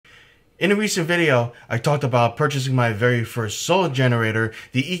In a recent video, I talked about purchasing my very first solar generator,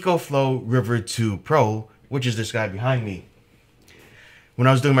 the EcoFlow River 2 Pro, which is this guy behind me. When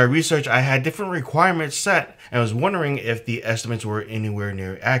I was doing my research, I had different requirements set and I was wondering if the estimates were anywhere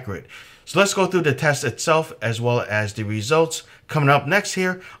near accurate. So let's go through the test itself as well as the results coming up next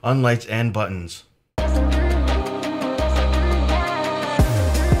here on Lights and Buttons.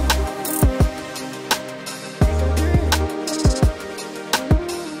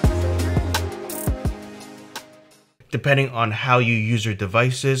 Depending on how you use your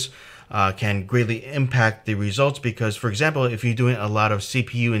devices can greatly impact the results because, for example, if you're doing a lot of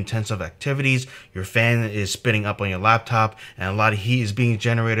CPU intensive activities, your fan is spinning up on your laptop and a lot of heat is being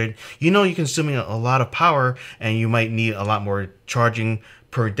generated, you're consuming a lot of power and you might need a lot more charging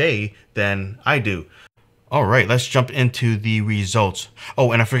per day than I do. All right, let's jump into the results.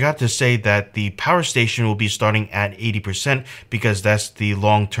 Oh, and I forgot to say that the power station will be starting at 80% because that's the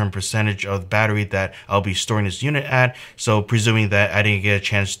long-term percentage of battery that I'll be storing this unit at. So presuming that I didn't get a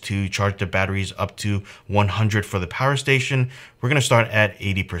chance to charge the batteries up to 100 for the power station, we're gonna start at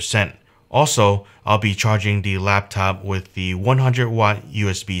 80%. Also, I'll be charging the laptop with the 100 watt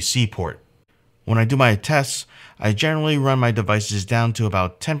USB-C port. When I do my tests, I generally run my devices down to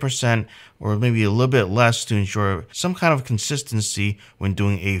about 10% or maybe a little bit less to ensure some kind of consistency when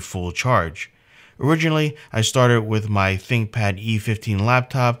doing a full charge. Originally, I started with my ThinkPad E15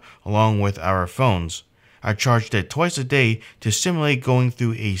 laptop along with our phones. I charged it twice a day to simulate going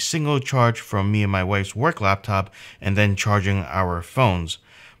through a single charge from me and my wife's work laptop and then charging our phones.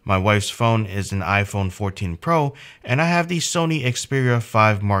 My wife's phone is an iPhone 14 Pro, and I have the Sony Xperia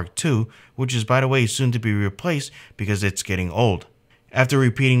 5 Mark II, which is, by the way, soon to be replaced because it's getting old. After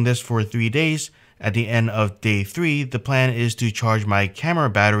repeating this for 3 days, at the end of day 3, the plan is to charge my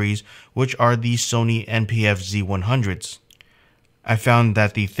camera batteries, which are the Sony NP-F Z100s. I found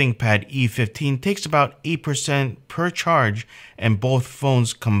that the ThinkPad E15 takes about 8% per charge, and both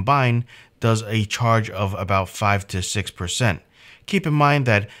phones combined does a charge of about 5 to 6%. Keep in mind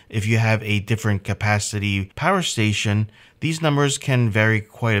that if you have a different capacity power station, these numbers can vary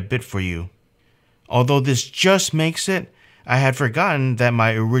quite a bit for you. Although this just makes it, I had forgotten that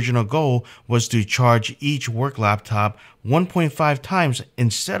my original goal was to charge each work laptop 1.5 times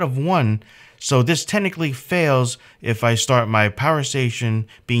instead of 1, so this technically fails if I start my power station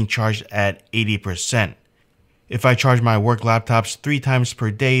being charged at 80%. If I charge my work laptops 3 times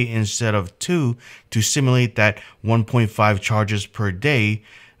per day instead of 2 to simulate that 1.5 charges per day,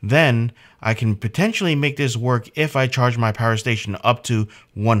 then I can potentially make this work if I charge my power station up to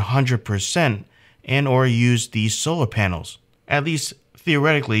 100% and or use these solar panels, at least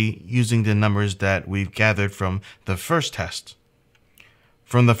theoretically using the numbers that we've gathered from the first test.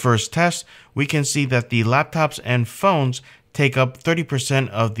 From the first test, we can see that the laptops and phones take up 30%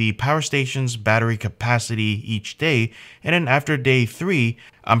 of the power station's battery capacity each day, and then after day 3,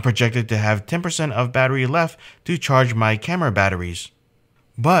 I'm projected to have 10% of battery left to charge my camera batteries.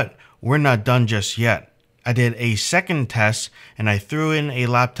 But we're not done just yet. I did a second test and I threw in a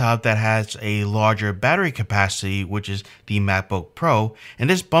laptop that has a larger battery capacity, which is the MacBook Pro, and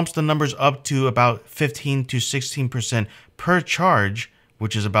this bumps the numbers up to about 15 to 16% per charge,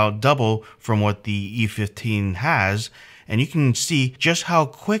 which is about double from what the E15 has. And you can see just how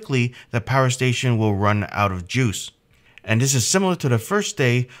quickly the power station will run out of juice. And this is similar to the first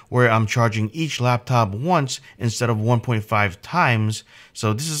day where I'm charging each laptop once instead of 1.5 times.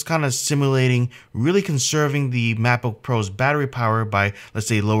 So this is kind of simulating really conserving the MacBook Pro's battery power by, let's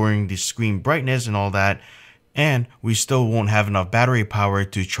say, lowering the screen brightness and all that. And we still won't have enough battery power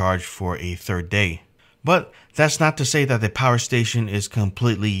to charge for a third day. But that's not to say that the power station is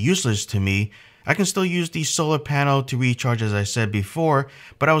completely useless to me. I can still use the solar panel to recharge as I said before,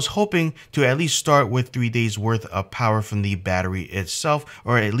 but I was hoping to at least start with 3 days worth of power from the battery itself,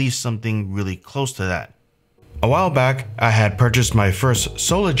 or at least something really close to that. A while back, I had purchased my first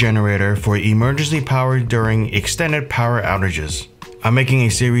solar generator for emergency power during extended power outages. I'm making a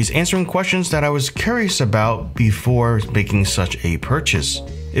series answering questions that I was curious about before making such a purchase.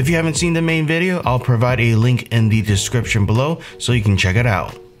 If you haven't seen the main video, I'll provide a link in the description below so you can check it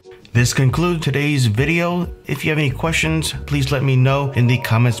out. This concludes today's video. If you have any questions, please let me know in the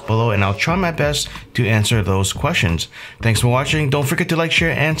comments below and I'll try my best to answer those questions. Thanks for watching. Don't forget to like,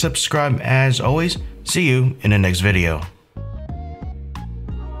 share, and subscribe as always. See you in the next video.